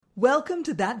Welcome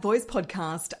to That Voice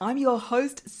Podcast. I'm your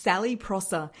host, Sally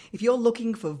Prosser. If you're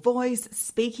looking for voice,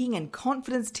 speaking, and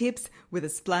confidence tips with a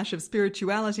splash of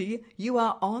spirituality, you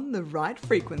are on the right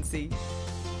frequency.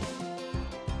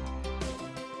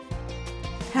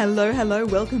 Hello,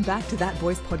 welcome back to That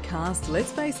Voice Podcast.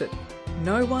 Let's face it,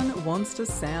 no one wants to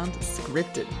sound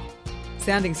scripted.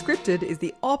 Sounding scripted is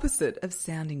the opposite of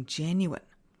sounding genuine.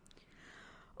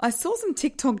 I saw some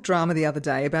TikTok drama the other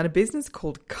day about a business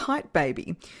called Kite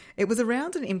Baby. It was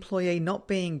around an employee not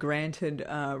being granted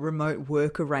remote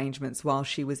work arrangements while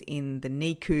she was in the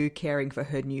NICU caring for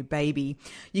her new baby.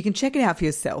 You can check it out for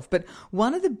yourself, but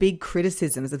one of the big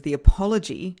criticisms of the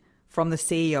apology from the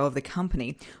CEO of the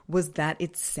company was that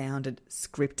it sounded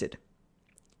scripted.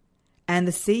 And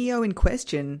the CEO in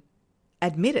question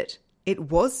admitted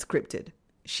it was scripted.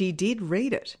 She did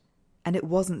read it, and it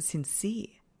wasn't sincere.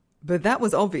 But that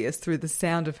was obvious through the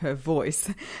sound of her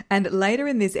voice. And later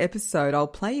in this episode, I'll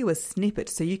play you a snippet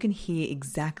so you can hear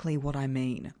exactly what I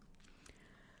mean.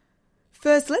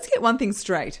 First, let's get one thing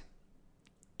straight.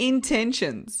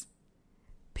 Intentions.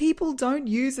 People don't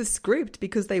use a script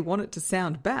because they want it to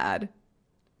sound bad.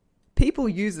 People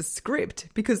use a script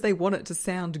because they want it to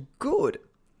sound good.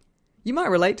 You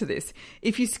might relate to this.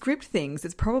 If you script things,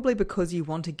 it's probably because you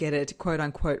want to get it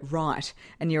quote-unquote right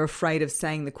and you're afraid of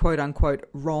saying the quote-unquote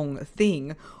wrong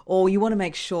thing, or you want to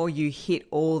make sure you hit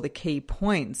all the key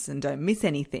points and don't miss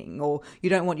anything, or you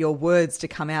don't want your words to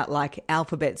come out like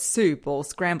alphabet soup or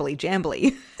scrambly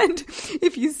jambly. And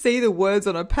if you see the words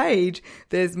on a page,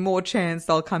 there's more chance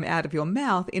they'll come out of your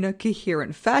mouth in a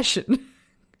coherent fashion.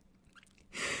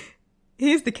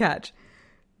 Here's the catch.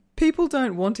 People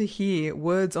don't want to hear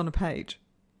words on a page.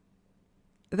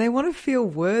 They want to feel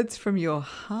words from your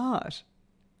heart.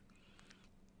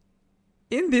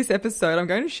 In this episode, I'm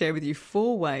going to share with you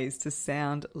 4 ways to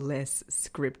sound less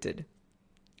scripted.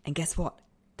 And guess what?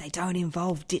 They don't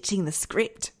involve ditching the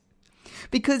script.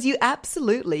 Because you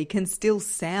absolutely can still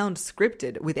sound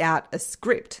scripted without a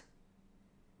script.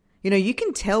 You know, you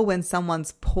can tell when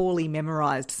someone's poorly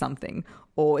memorized something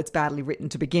or it's badly written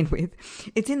to begin with.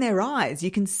 It's in their eyes. You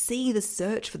can see the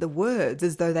search for the words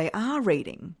as though they are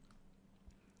reading.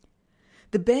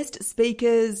 The best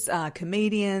speakers,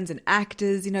 comedians and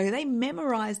actors, they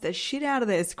memorize the shit out of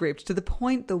their script to the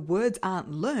point the words aren't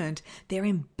learned, they're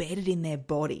embedded in their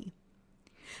body.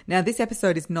 Now, this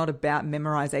episode is not about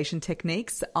memorization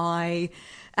techniques. I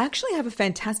actually have a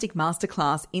fantastic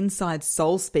masterclass inside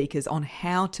Soul Speakers on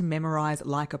how to memorize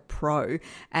like a pro.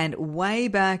 And way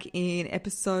back in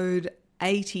episode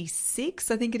 86,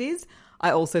 I think it is, I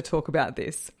also talk about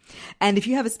this. And if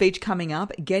you have a speech coming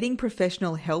up, getting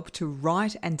professional help to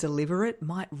write and deliver it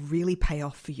might really pay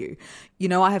off for you.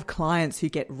 I have clients who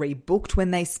get rebooked when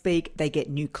they speak. They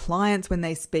get new clients when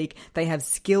they speak. They have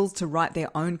skills to write their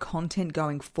own content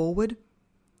going forward.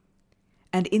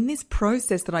 And in this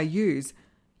process that I use,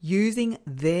 using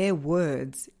their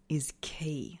words is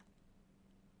key.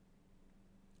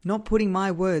 Not putting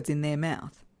my words in their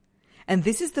mouth. And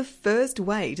this is the first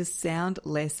way to sound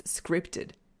less scripted.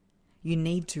 You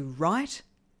need to write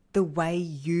the way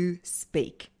you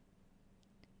speak.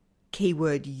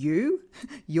 Keyword you,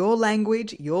 your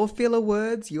language, your filler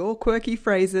words, your quirky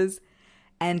phrases,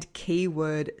 and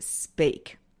keyword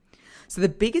speak. So the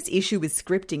biggest issue with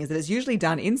scripting is that it's usually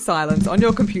done in silence on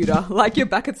your computer, like you're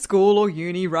back at school or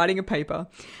uni writing a paper.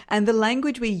 And the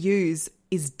language we use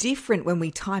is different when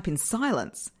we type in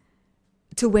silence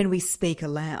to when we speak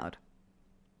aloud.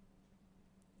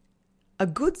 A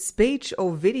good speech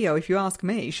or video, if you ask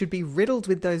me, should be riddled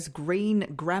with those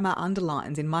green grammar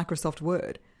underlines in Microsoft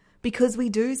Word because we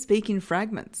do speak in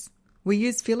fragments. We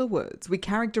use filler words. We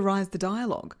characterize the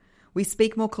dialogue. We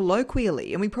speak more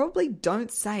colloquially, and we probably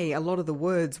don't say a lot of the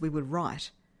words we would write.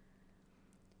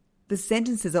 The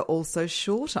sentences are also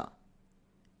shorter.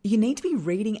 You need to be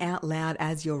reading out loud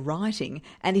as you're writing,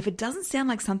 and if it doesn't sound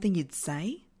like something you'd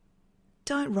say,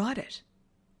 don't write it.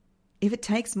 If it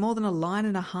takes more than a line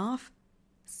and a half,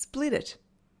 split it.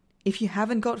 If you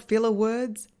haven't got filler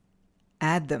words,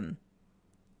 add them.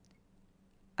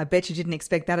 I bet you didn't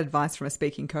expect that advice from a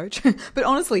speaking coach. But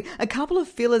honestly, a couple of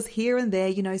fillers here and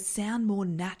there, sound more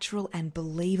natural and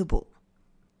believable.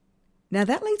 Now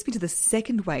that leads me to the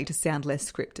second way to sound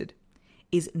less scripted,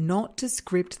 is not to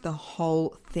script the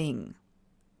whole thing.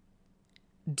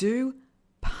 Do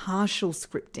partial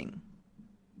scripting.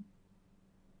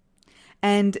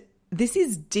 And this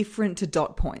is different to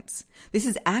dot points. This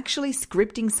is actually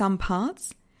scripting some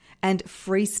parts and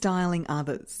freestyling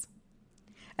others.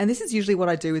 And this is usually what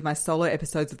I do with my solo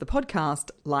episodes of the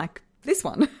podcast, like this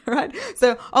one, right?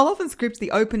 So I'll often script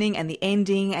the opening and the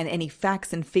ending and any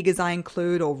facts and figures I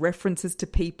include or references to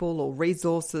people or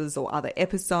resources or other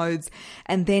episodes.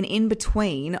 And then in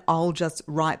between, I'll just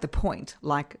write the point,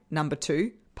 like number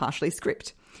 2, partially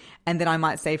script. And then I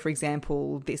might say, for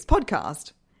example, this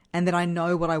podcast, and then I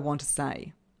know what I want to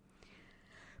say.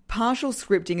 Partial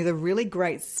scripting is a really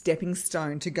great stepping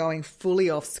stone to going fully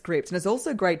off script, and it's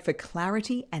also great for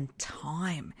clarity and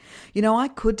time. You know, I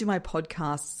could do my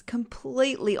podcasts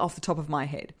completely off the top of my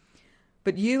head,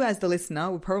 but you as the listener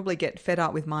will probably get fed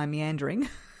up with my meandering.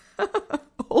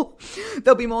 Or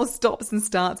there'll be more stops and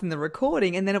starts in the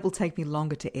recording, and then it will take me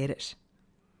longer to edit.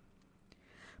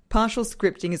 Partial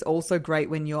scripting is also great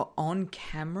when you're on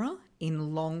camera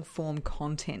in long form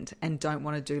content and don't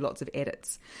want to do lots of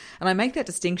edits. And I make that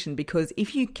distinction because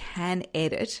if you can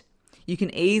edit, you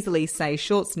can easily say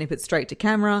short snippets straight to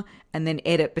camera and then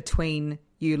edit between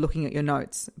you looking at your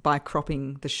notes by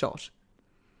cropping the shot.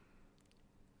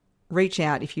 Reach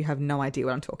out if you have no idea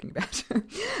what I'm talking about.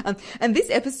 And this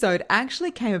episode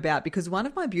actually came about because one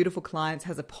of my beautiful clients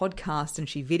has a podcast and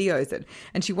she videos it,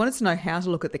 and she wanted to know how to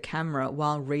look at the camera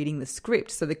while reading the script.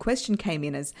 So the question came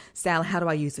in as, Sal, how do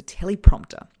I use a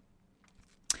teleprompter?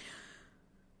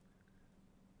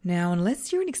 Now,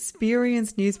 unless you're an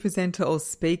experienced news presenter or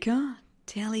speaker,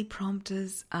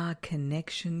 teleprompters are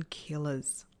connection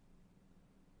killers.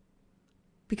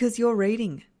 Because you're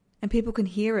reading and people can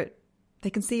hear it. They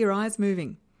can see your eyes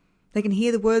moving. They can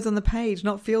hear the words on the page,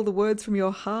 not feel the words from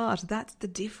your heart. That's the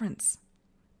difference.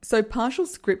 So partial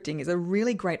scripting is a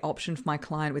really great option for my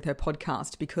client with her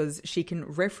podcast because she can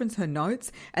reference her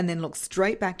notes and then look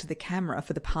straight back to the camera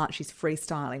for the part she's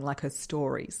freestyling, like her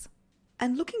stories.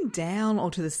 And looking down or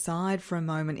to the side for a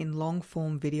moment in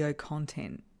long-form video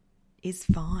content is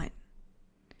fine.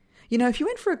 You know, if you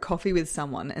went for a coffee with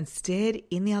someone and stared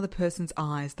in the other person's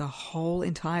eyes the whole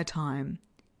entire time,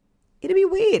 it'd be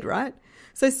weird, right?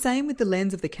 So same with the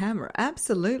lens of the camera.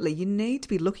 Absolutely, you need to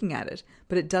be looking at it,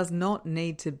 but it does not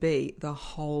need to be the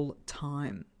whole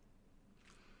time.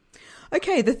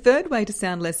 Okay, the third way to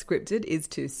sound less scripted is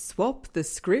to swap the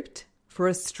script for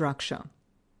a structure.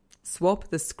 Swap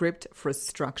the script for a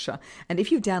structure. And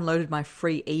if you've downloaded my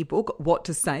free ebook, What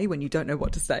to Say When You Don't Know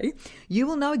What to Say, you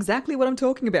will know exactly what I'm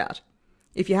talking about.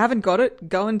 If you haven't got it,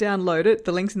 go and download it.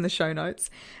 The link's in the show notes.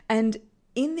 And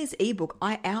in this ebook,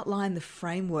 I outline the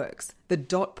frameworks, the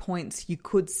dot points you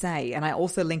could say, and I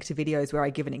also link to videos where I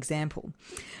give an example.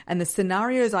 And the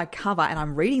scenarios I cover, and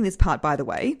I'm reading this part, by the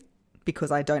way,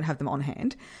 because I don't have them on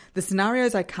hand. The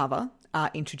scenarios I cover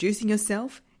are introducing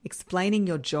yourself, explaining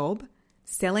your job,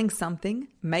 selling something,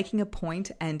 making a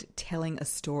point, and telling a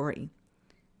story.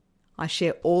 I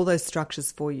share all those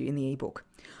structures for you in the ebook.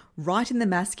 Write in the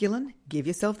masculine, give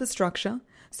yourself the structure,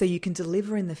 so you can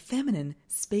deliver in the feminine,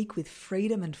 speak with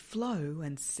freedom and flow,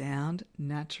 and sound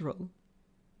natural.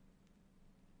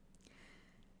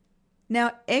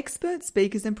 Now, expert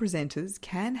speakers and presenters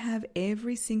can have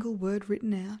every single word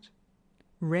written out,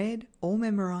 read or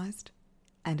memorized,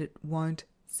 and it won't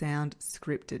sound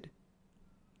scripted.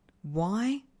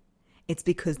 Why? It's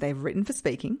because they've written for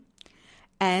speaking.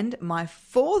 And my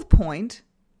fourth point,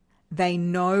 they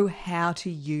know how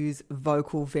to use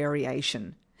vocal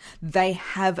variation. They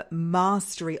have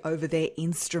mastery over their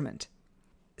instrument.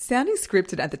 Sounding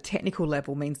scripted at the technical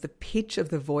level means the pitch of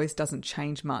the voice doesn't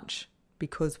change much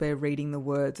because we're reading the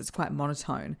words. It's quite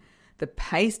monotone. The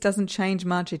pace doesn't change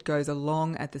much. It goes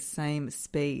along at the same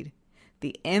speed.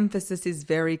 The emphasis is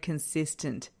very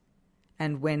consistent.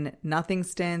 And when nothing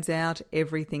stands out,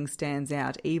 everything stands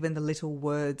out. Even the little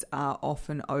words are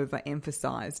often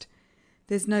overemphasized.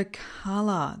 There's no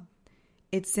color.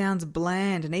 It sounds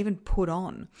bland and even put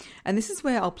on. And this is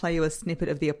where I'll play you a snippet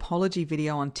of the apology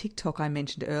video on TikTok I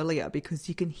mentioned earlier because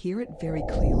you can hear it very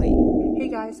clearly. Hey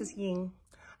guys, it's Ying.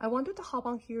 I wanted to hop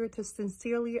on here to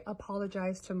sincerely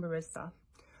apologize to Marissa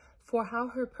for how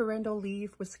her parental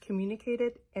leave was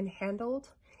communicated and handled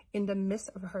in the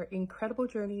midst of her incredible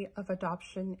journey of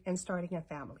adoption and starting a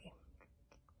family.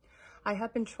 I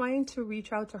have been trying to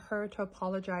reach out to her to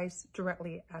apologize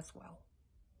directly as well.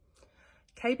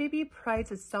 Kybaby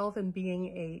prides itself in being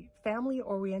a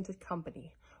family-oriented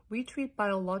company. We treat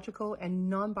biological and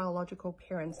non-biological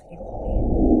parents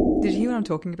equally. Did you hear what I'm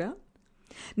talking about?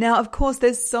 Now, of course,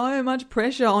 there's so much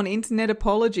pressure on internet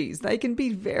apologies. They can be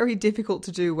very difficult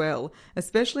to do well,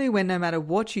 especially when no matter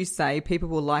what you say, people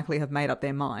will likely have made up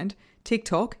their mind.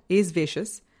 TikTok is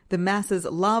vicious. The masses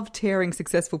love tearing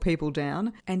successful people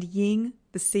down. And Ying,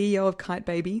 the CEO of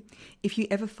Kybaby, if you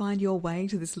ever find your way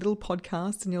to this little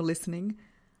podcast and you're listening,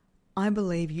 I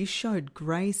believe you showed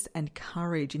grace and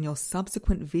courage in your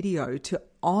subsequent video to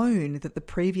own that the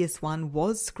previous one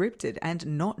was scripted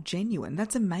and not genuine.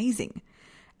 That's amazing.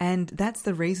 And that's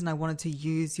the reason I wanted to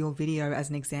use your video as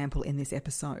an example in this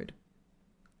episode.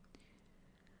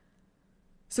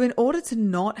 So in order to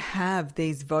not have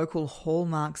these vocal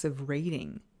hallmarks of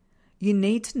reading, you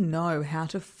need to know how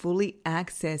to fully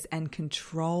access and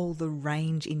control the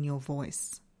range in your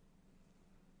voice.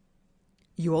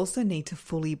 You also need to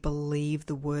fully believe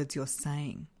the words you're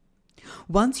saying.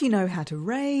 Once you know how to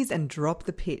raise and drop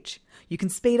the pitch, you can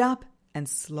speed up and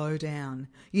slow down.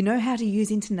 You know how to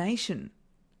use intonation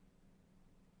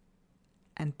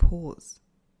and pause.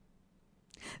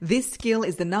 This skill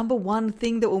is the number one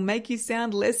thing that will make you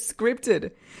sound less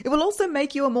scripted. It will also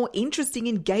make you a more interesting,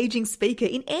 engaging speaker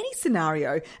in any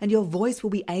scenario, and your voice will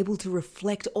be able to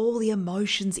reflect all the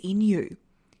emotions in you.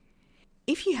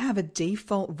 If you have a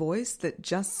default voice that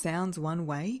just sounds one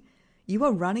way, you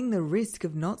are running the risk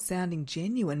of not sounding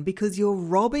genuine because you're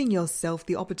robbing yourself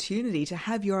the opportunity to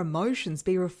have your emotions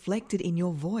be reflected in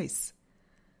your voice.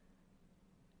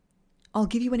 I'll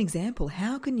give you an example.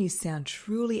 How can you sound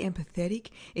truly empathetic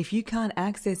if you can't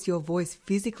access your voice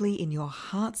physically in your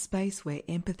heart space where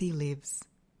empathy lives?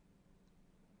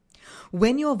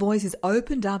 When your voice is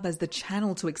opened up as the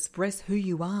channel to express who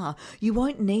you are, you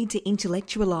won't need to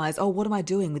intellectualize, oh, what am I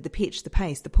doing with the pitch, the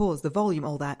pace, the pause, the volume,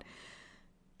 all that,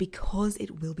 because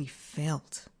it will be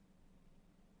felt.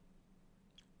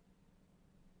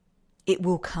 It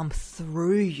will come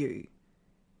through you.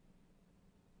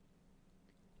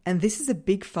 And this is a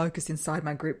big focus inside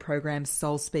my group program,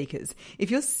 Soul Speakers. If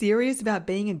you're serious about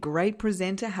being a great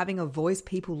presenter, having a voice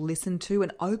people listen to,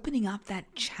 and opening up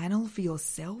that channel for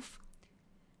yourself,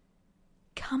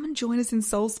 come and join us in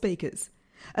Soul Speakers.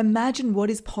 Imagine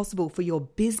what is possible for your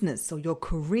business or your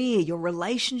career, your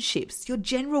relationships, your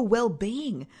general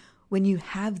well-being when you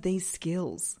have these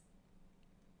skills.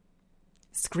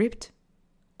 Script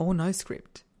or no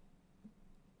script.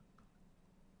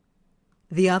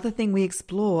 The other thing we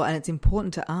explore, and it's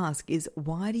important to ask, is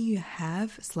why do you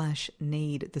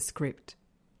have/need the script?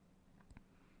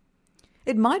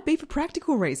 It might be for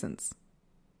practical reasons.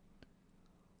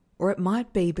 Or it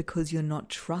might be because you're not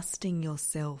trusting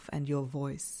yourself and your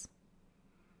voice.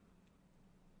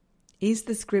 Is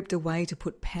the script a way to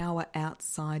put power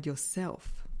outside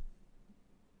yourself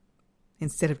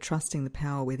instead of trusting the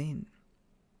power within?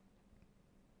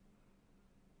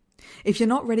 If you're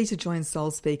not ready to join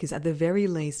Soul Speakers, at the very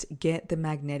least, get the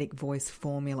magnetic voice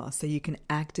formula so you can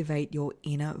activate your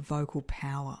inner vocal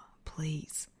power,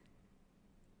 please.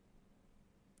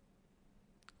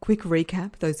 Quick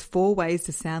recap, those 4 ways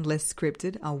to sound less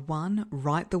scripted are 1,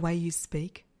 write the way you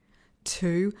speak.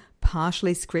 2,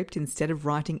 partially script instead of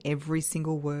writing every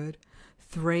single word.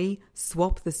 3,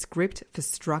 swap the script for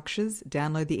structures,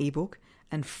 download the ebook.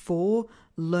 And 4,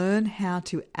 learn how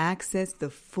to access the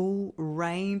full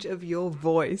range of your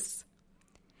voice.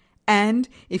 And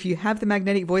if you have the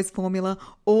magnetic voice formula,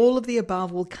 all of the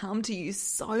above will come to you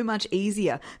so much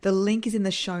easier. The link is in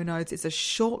the show notes. It's a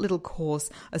short little course,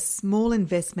 a small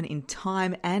investment in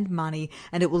time and money,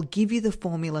 and it will give you the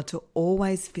formula to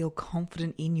always feel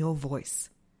confident in your voice.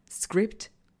 Script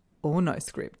or no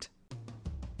script.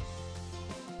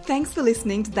 Thanks for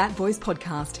listening to That Voice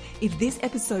podcast. If this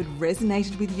episode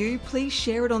resonated with you, please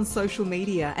share it on social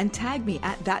media and tag me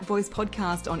at That Voice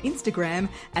podcast on Instagram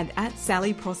and at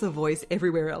Sally Prosser Voice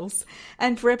everywhere else.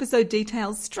 And for episode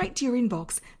details straight to your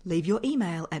inbox, leave your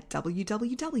email at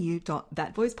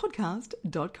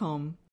www.thatvoicepodcast.com.